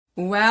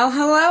Well,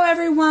 hello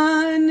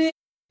everyone.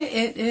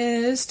 It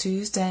is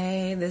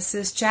Tuesday. This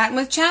is Chatting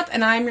with Chap,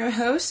 and I'm your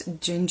host,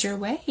 Ginger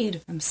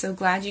Wade. I'm so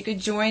glad you could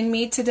join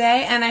me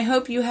today, and I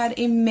hope you had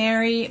a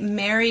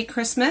Merry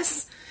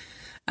Christmas.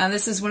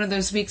 This is one of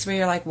those weeks where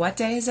you're like, what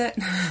day is it?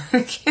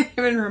 I can't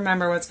even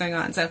remember what's going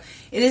on. So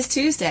it is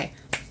Tuesday.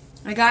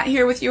 I got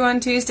here with you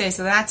on Tuesday,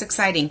 so that's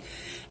exciting.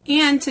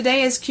 And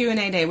today is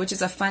Q&A day, which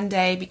is a fun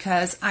day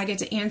because I get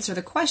to answer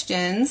the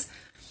questions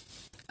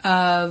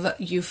of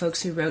you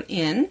folks who wrote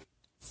in,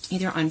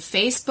 either on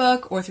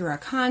Facebook or through our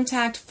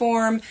contact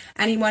form.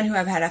 Anyone who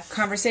I've had a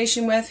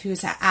conversation with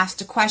who's asked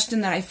a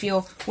question that I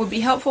feel would be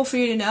helpful for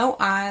you to know,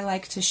 I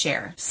like to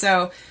share.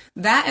 So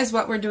that is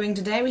what we're doing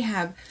today. We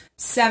have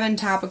 7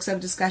 topics of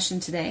discussion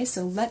today,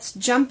 so let's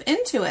jump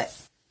into it.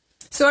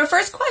 So our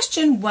first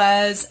question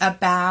was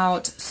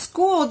about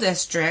school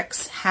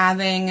districts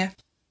having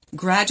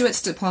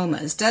graduate's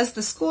diplomas. Does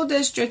the school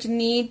district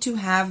need to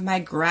have my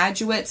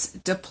graduate's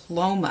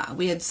diploma?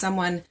 We had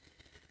someone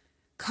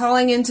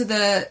calling into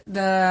the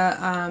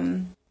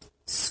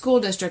school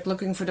district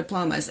looking for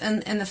diplomas.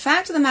 And the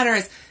fact of the matter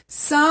is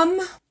some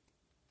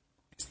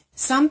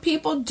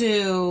people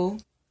do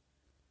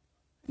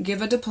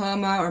give a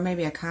diploma or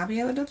maybe a copy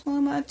of a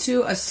diploma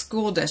to a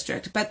school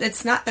district, but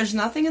there's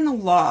nothing in the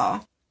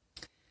law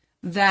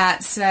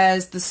that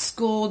says the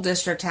school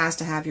district has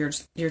to have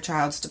your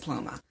child's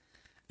diploma.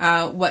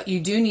 What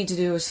you do need to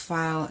do is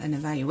file an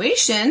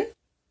evaluation.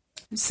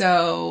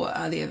 So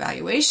the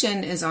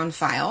evaluation is on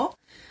file.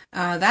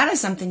 That is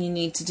something you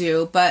need to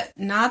do, but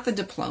not the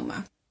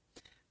diploma.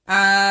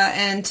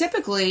 And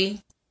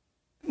typically,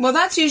 well,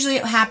 that's usually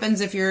what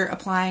happens if you're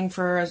applying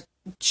for a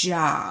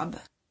job.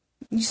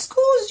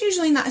 Schools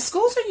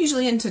are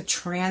usually into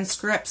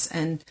transcripts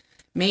and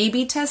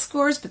maybe test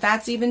scores, but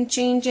that's even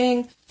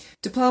changing.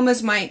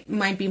 Diplomas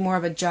might be more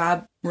of a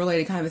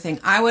job-related kind of a thing.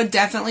 I would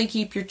definitely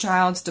keep your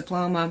child's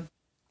diploma,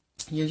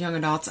 your young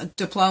adult's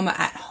diploma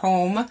at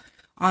home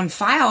on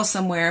file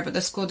somewhere, but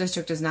the school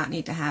district does not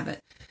need to have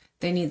it.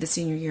 They need the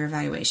senior year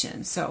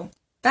evaluation. So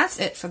that's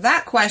it for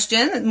that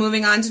question.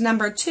 Moving on to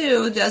number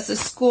 2, does the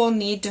school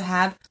need to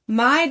have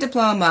my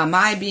diploma,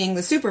 my being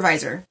the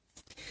supervisor?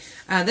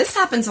 This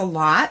happens a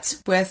lot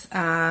with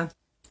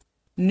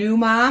new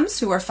moms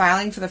who are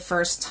filing for the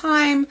first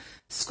time.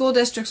 School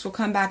districts will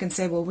come back and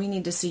say, well, we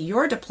need to see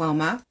your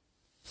diploma.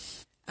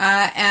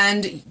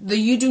 And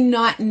you do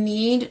not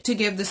need to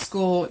give the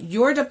school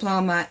your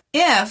diploma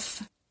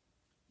if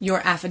your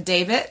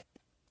affidavit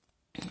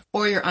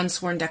or your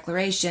unsworn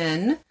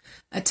declaration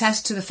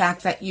attest to the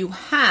fact that you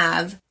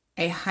have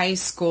a high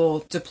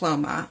school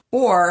diploma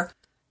or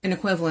an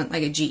equivalent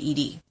like a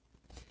GED.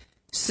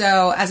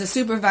 So as a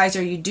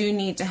supervisor, you do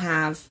need to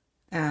have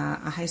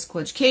a high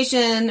school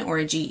education or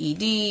a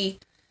GED,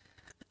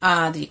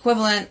 the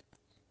equivalent.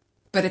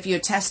 But if you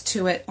attest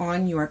to it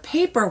on your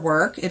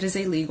paperwork, it is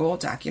a legal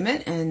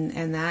document,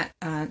 and that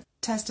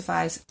attests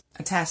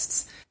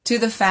to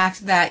the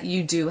fact that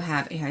you do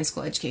have a high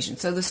school education.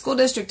 So the school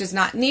district does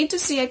not need to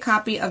see a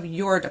copy of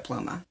your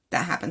diploma.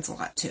 That happens a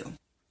lot too.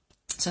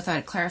 So I thought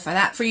I'd clarify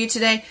that for you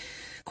today.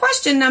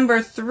 Question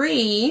number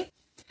 3.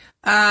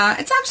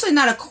 It's actually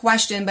not a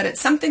question, but it's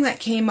something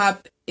that came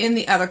up in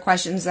the other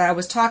questions that I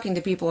was talking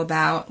to people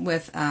about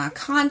with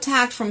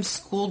contact from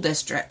school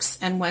districts.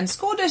 And when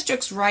school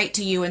districts write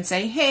to you and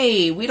say,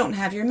 hey, we don't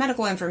have your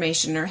medical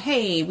information, or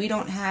hey, we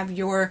don't have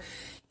your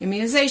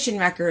immunization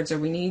records, or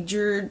we need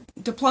your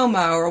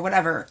diploma, or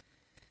whatever.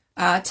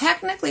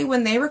 Technically,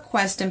 when they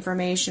request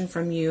information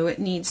from you, it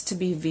needs to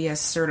be via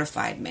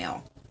certified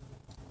mail.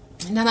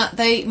 Now,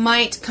 they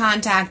might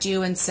contact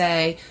you and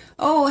say,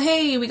 oh,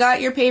 hey, we got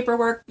your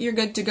paperwork, you're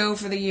good to go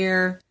for the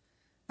year,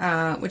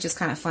 which is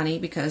kind of funny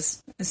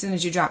because as soon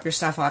as you drop your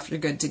stuff off, you're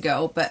good to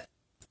go. But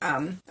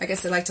I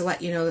guess they like to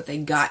let you know that they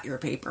got your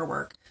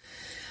paperwork.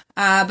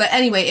 But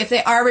anyway, if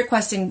they are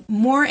requesting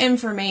more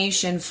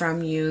information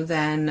from you,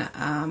 then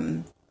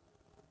I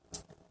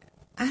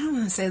don't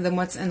want to say than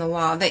what's in the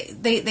law.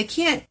 They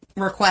can't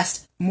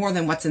request more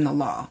than what's in the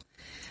law.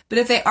 But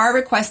if they are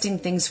requesting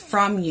things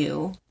from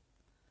you,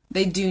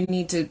 they do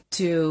need to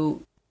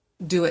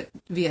do it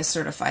via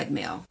certified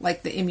mail,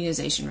 like the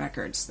immunization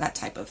records, that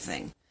type of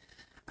thing.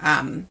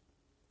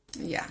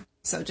 Yeah,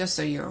 so just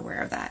so you're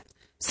aware of that.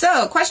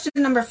 So question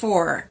number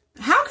 4,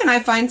 how can I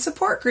find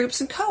support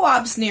groups and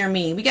co-ops near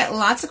me? We get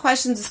lots of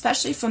questions,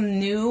 especially from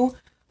new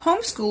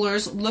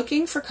homeschoolers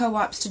looking for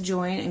co-ops to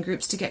join and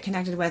groups to get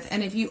connected with.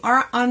 And if you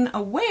are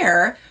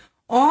unaware,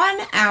 on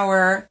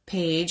our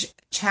page,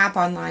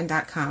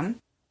 chaponline.com,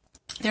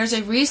 there's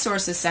a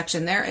resources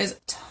section. There is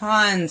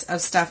tons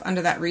of stuff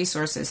under that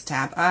resources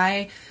tab.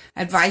 I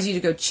advise you to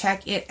go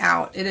check it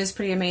out. It is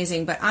pretty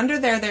amazing. But under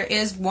there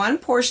is one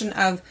portion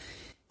of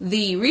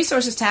the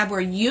resources tab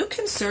where you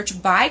can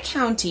search by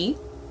county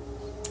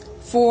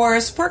for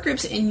support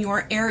groups in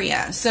your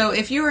area. So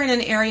if you're in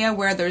an area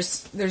where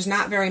there's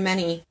not very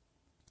many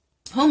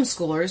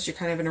homeschoolers, you're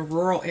kind of in a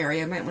rural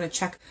area, you might want to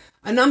check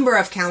a number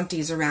of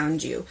counties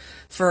around you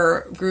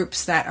for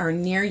groups that are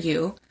near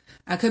you.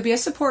 Could be a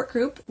support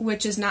group,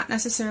 which is not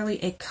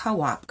necessarily a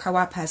co-op.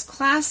 Co-op has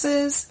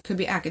classes, could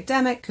be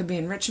academic, could be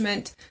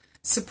enrichment.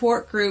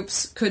 Support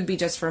groups could be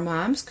just for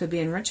moms, could be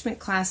enrichment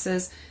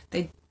classes.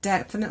 They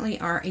definitely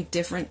are a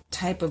different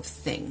type of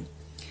thing.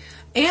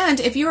 And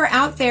if you are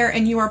out there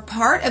and you are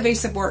part of a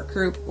support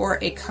group or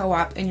a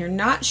co-op and you're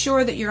not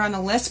sure that you're on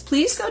the list,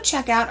 please go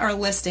check out our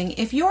listing.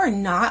 If you are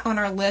not on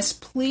our list,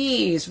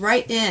 please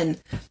write in.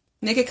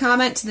 Make a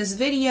comment to this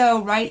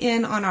video, write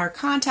in on our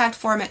contact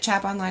form at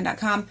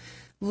chaponline.com.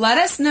 Let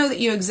us know that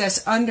you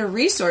exist. Under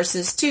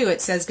resources too,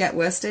 it says get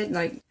listed.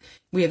 Like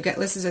we have get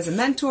listed as a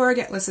mentor,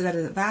 get listed as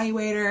an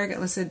evaluator, get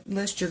listed,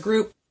 list your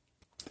group.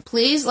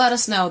 Please let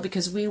us know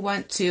because we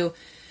want to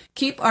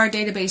keep our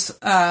database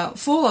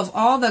full of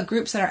all the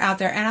groups that are out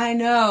there. And I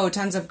know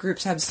tons of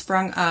groups have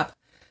sprung up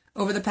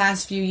over the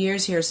past few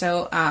years here.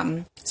 So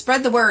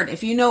spread the word.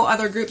 If you know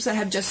other groups that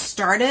have just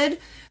started,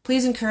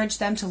 please encourage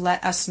them to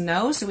let us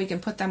know so we can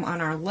put them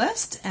on our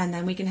list, and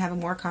then we can have a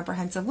more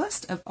comprehensive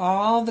list of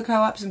all the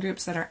co-ops and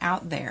groups that are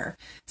out there.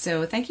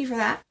 So thank you for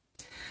that.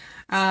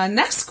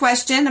 Next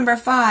question, number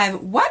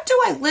 5. What do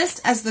I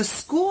list as the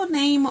school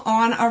name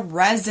on a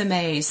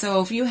resume?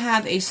 So if you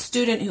have a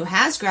student who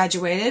has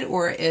graduated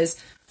or is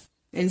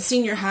in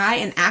senior high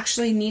and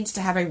actually needs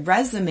to have a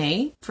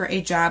resume for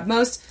a job,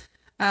 most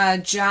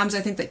jobs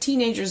I think that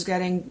teenagers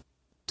getting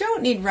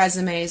don't need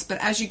resumes, but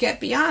as you get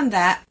beyond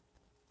that,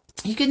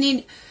 you could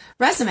need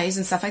resumes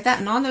and stuff like that.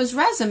 And on those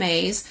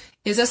resumes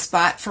is a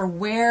spot for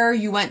where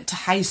you went to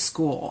high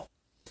school.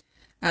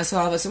 So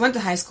all of us who went to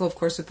high school, of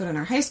course, we put in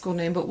our high school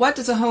name, but what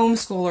does a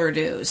homeschooler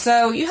do?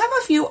 So you have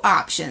a few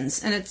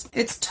options, and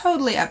it's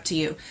totally up to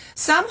you.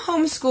 Some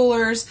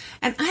homeschoolers,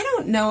 and I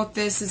don't know if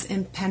this is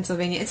in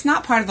Pennsylvania, it's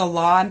not part of the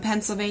law in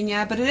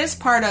Pennsylvania, but it is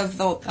part of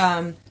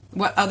the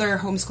what other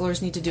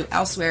homeschoolers need to do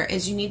elsewhere,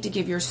 is you need to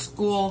give your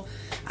school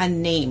a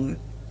name.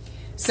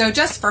 So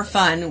just for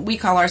fun, we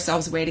call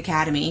ourselves Wade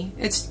Academy.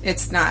 It's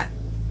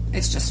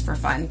just for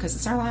fun because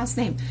it's our last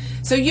name.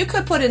 So you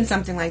could put in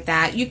something like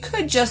that. You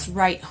could just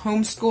write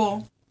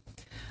homeschool.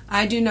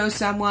 I do know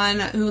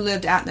someone who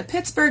lived out in the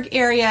Pittsburgh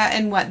area,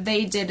 and what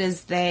they did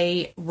is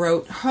they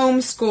wrote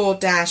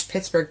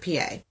homeschool-Pittsburgh,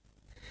 PA.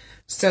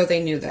 So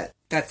they knew that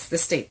that's the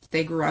state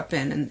they grew up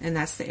in, and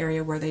that's the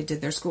area where they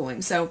did their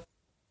schooling. So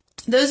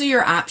those are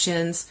your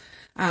options.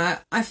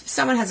 If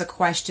someone has a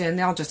question,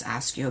 they'll just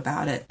ask you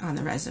about it on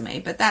the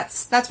resume. But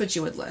that's what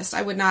you would list.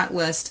 I would not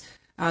list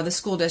the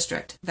school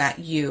district that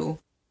you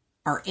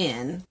are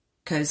in,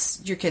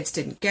 because your kids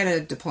didn't get a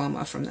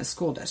diploma from the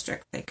school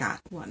district. They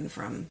got one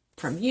from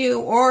you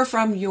or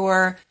from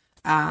your,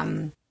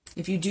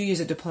 if you do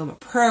use a diploma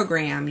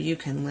program, you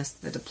can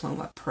list the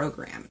diploma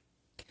program.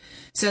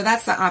 So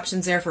that's the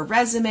options there for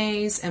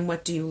resumes, and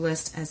what do you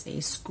list as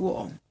a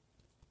school.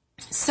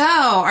 So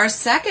our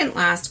second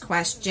last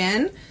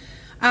question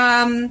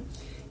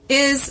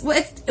is,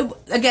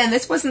 again,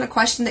 this wasn't a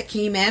question that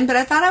came in, but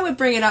I thought I would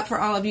bring it up for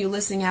all of you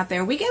listening out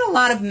there. We get a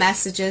lot of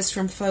messages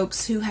from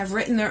folks who have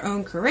written their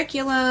own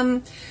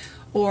curriculum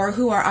or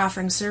who are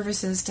offering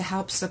services to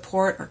help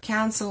support or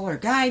counsel or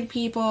guide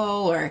people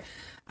or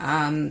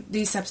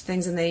these types of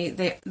things, and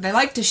they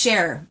like to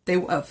share.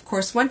 They, of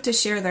course, want to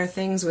share their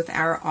things with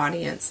our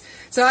audience.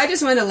 So I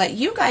just want to let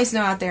you guys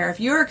know out there,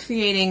 if you're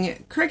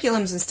creating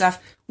curriculums and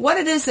stuff, what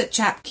it is that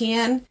CHAP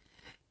can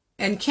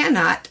and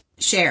cannot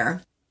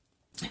share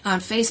on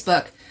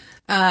Facebook.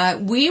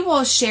 We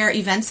will share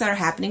events that are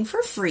happening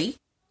for free.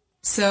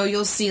 So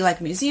you'll see like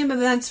museum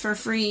events for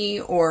free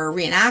or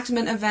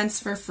reenactment events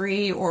for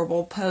free, or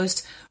we'll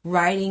post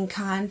writing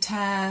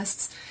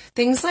contests,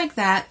 things like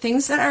that,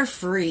 things that are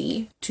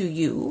free to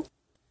you,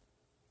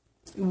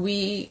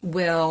 we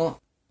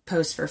will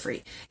post for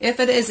free. If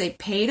it is a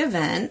paid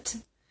event,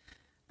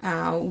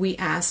 we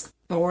ask,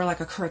 or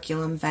like a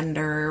curriculum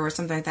vendor or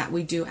something like that,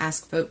 we do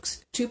ask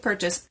folks to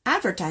purchase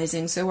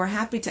advertising. So we're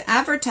happy to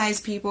advertise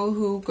people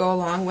who go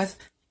along with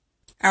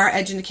our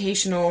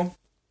educational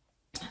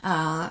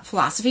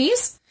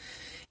philosophies.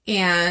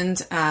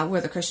 And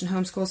we're the Christian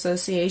Homeschool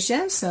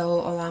Association, so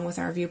along with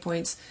our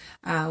viewpoints,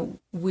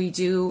 we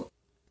do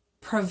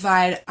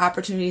provide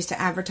opportunities to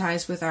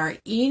advertise with our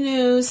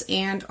e-news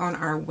and on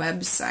our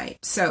website.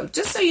 So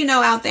just so you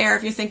know out there,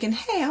 if you're thinking,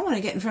 hey, I want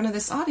to get in front of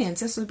this audience,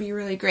 this would be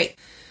really great.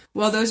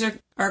 Well, those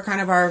are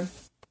kind of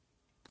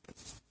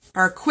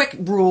our quick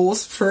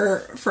rules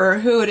for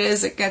who it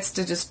is that gets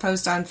to just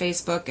post on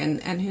Facebook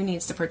and who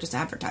needs to purchase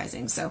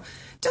advertising. So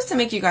just to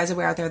make you guys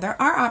aware out there, there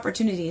are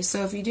opportunities.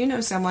 So if you do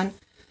know someone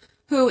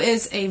who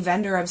is a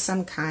vendor of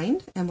some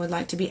kind and would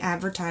like to be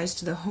advertised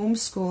to the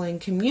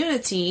homeschooling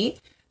community,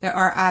 there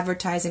are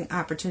advertising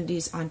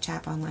opportunities on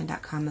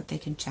chaponline.com that they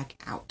can check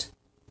out.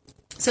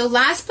 So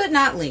last but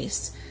not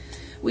least,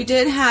 we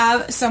did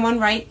have someone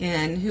write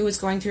in who was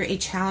going through a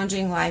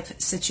challenging life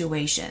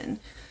situation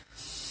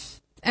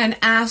and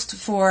asked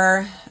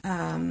for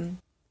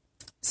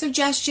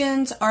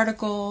suggestions,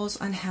 articles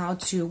on how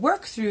to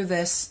work through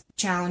this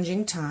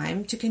challenging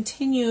time to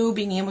continue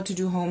being able to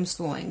do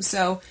homeschooling.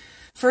 So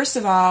first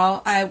of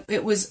all,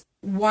 it was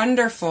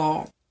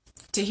wonderful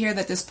to hear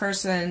that this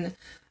person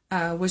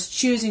was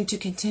choosing to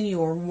continue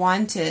or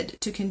wanted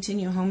to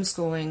continue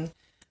homeschooling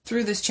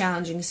through this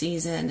challenging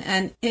season.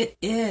 And it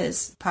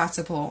is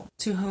possible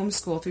to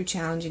homeschool through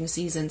challenging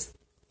seasons.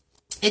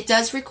 It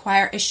does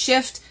require a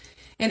shift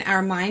in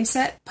our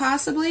mindset,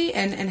 possibly,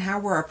 and how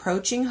we're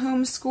approaching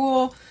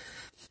homeschool.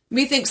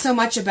 We think so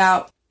much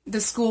about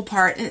the school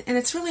part, and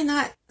it's really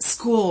not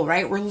school,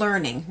 right? We're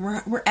learning,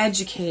 we're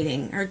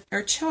educating.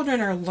 Our children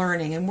are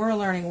learning, and we're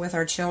learning with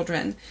our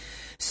children.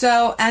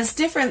 So as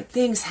different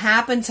things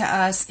happen to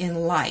us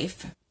in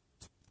life,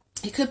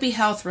 it could be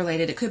health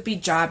related, it could be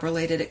job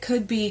related, it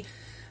could be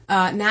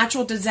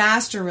natural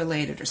disaster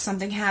related, or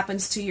something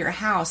happens to your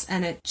house,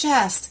 and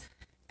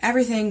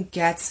everything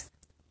gets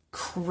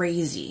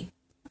crazy,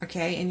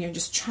 okay? And you're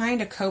just trying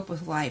to cope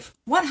with life.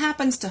 What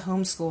happens to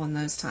homeschool in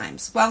those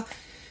times? Well,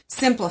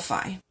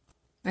 simplify,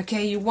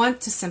 okay? You want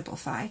to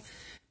simplify.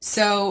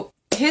 So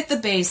hit the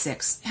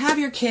basics. Have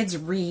your kids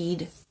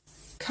read,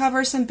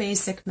 cover some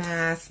basic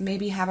math,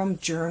 maybe have them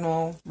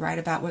journal, write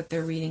about what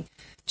they're reading.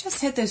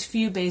 Just hit those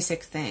few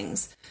basic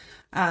things.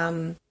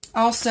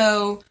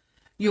 Also,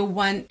 you'll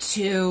want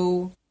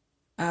to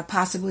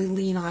possibly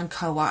lean on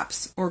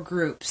co-ops or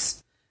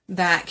groups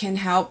that can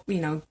help,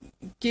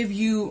 give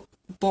you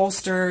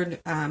bolstered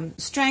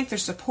strength or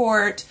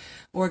support,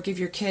 or give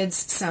your kids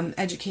some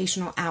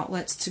educational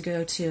outlets to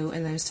go to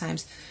in those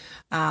times.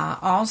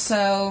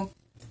 Also,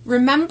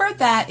 remember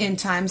that in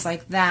times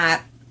like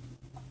that,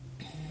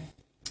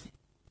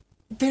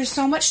 there's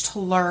so much to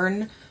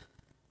learn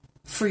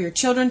for your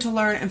children to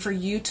learn and for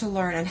you to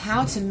learn, and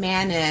how to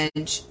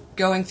manage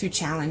going through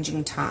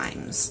challenging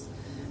times.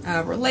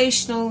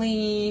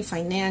 Relationally,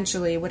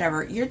 financially,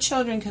 whatever. Your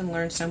children can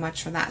learn so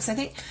much from that. So I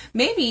think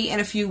maybe in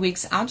a few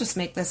weeks, I'll just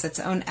make this its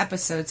own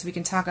episode so we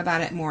can talk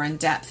about it more in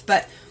depth.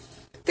 But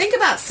think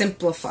about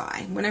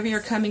simplify whenever you're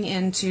coming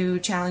into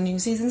challenging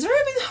seasons, or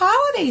even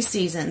holiday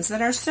seasons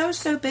that are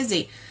so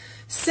busy.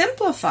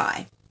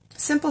 Simplify.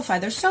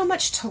 There's so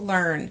much to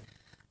learn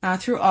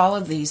through all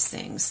of these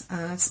things.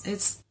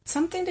 It's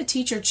something to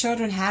teach your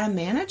children how to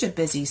manage a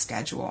busy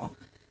schedule.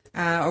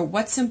 Or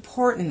what's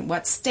important,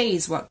 what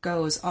stays, what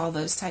goes, all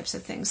those types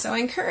of things. So I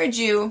encourage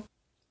you,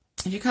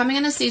 if you're coming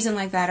in a season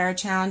like that, or a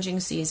challenging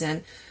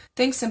season,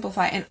 think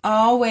simplify, and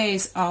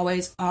always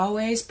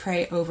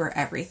pray over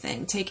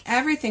everything. Take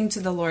everything to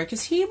the Lord,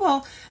 because He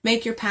will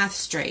make your path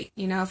straight.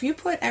 If you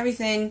put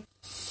everything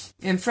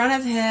in front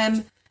of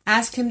Him,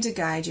 ask Him to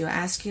guide you,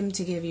 ask Him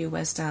to give you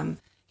wisdom,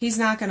 He's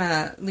not going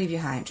to leave you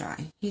high and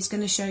dry. He's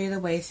going to show you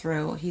the way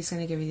through. He's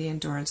going to give you the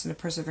endurance and the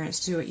perseverance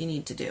to do what you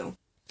need to do.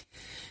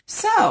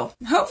 So,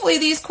 hopefully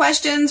these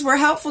questions were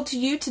helpful to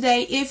you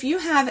today. If you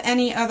have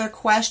any other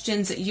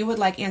questions that you would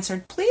like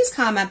answered, please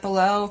comment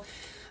below.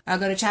 Go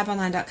to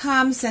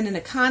chaponline.com, send in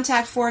a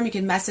contact form. You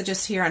can message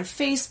us here on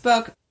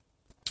Facebook.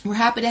 We're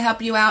happy to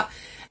help you out.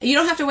 You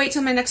don't have to wait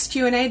till my next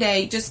Q&A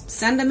day. Just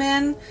send them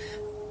in.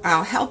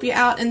 I'll help you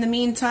out in the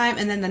meantime.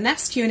 And then the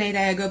next Q&A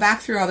day, I go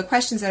back through all the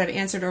questions that I've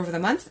answered over the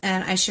month,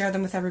 and I share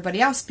them with everybody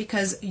else,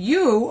 because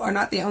you are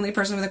not the only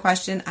person with a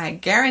question. I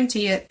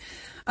guarantee it.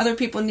 Other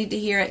people need to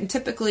hear it. And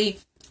typically,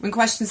 when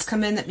questions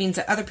come in, that means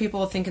that other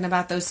people are thinking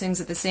about those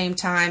things at the same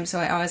time. So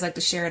I always like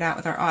to share it out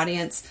with our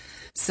audience,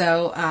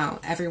 so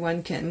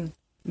everyone can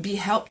be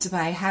helped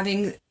by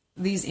having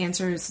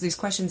these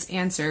questions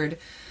answered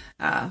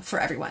for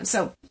everyone.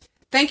 So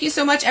thank you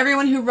so much,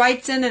 everyone who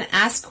writes in and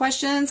asks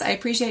questions. I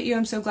appreciate you.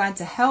 I'm so glad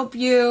to help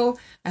you.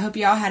 I hope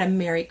you all had a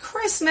Merry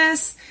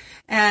Christmas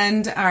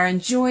and are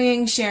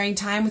enjoying sharing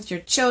time with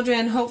your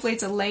children. Hopefully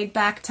it's a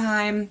laid-back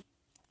time,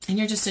 and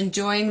you're just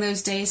enjoying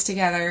those days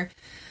together,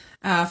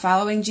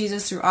 following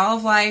Jesus through all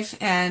of life.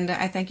 And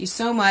I thank you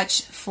so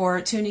much for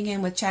tuning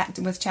in with Chat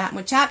with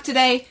Chap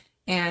today.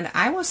 And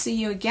I will see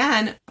you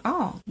again,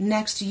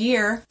 next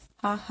year,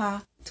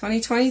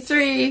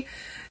 2023.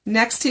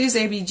 Next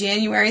Tuesday will be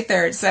January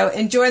 3rd. So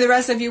enjoy the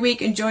rest of your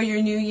week. Enjoy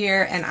your new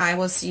year, and I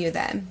will see you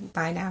then.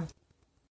 Bye now.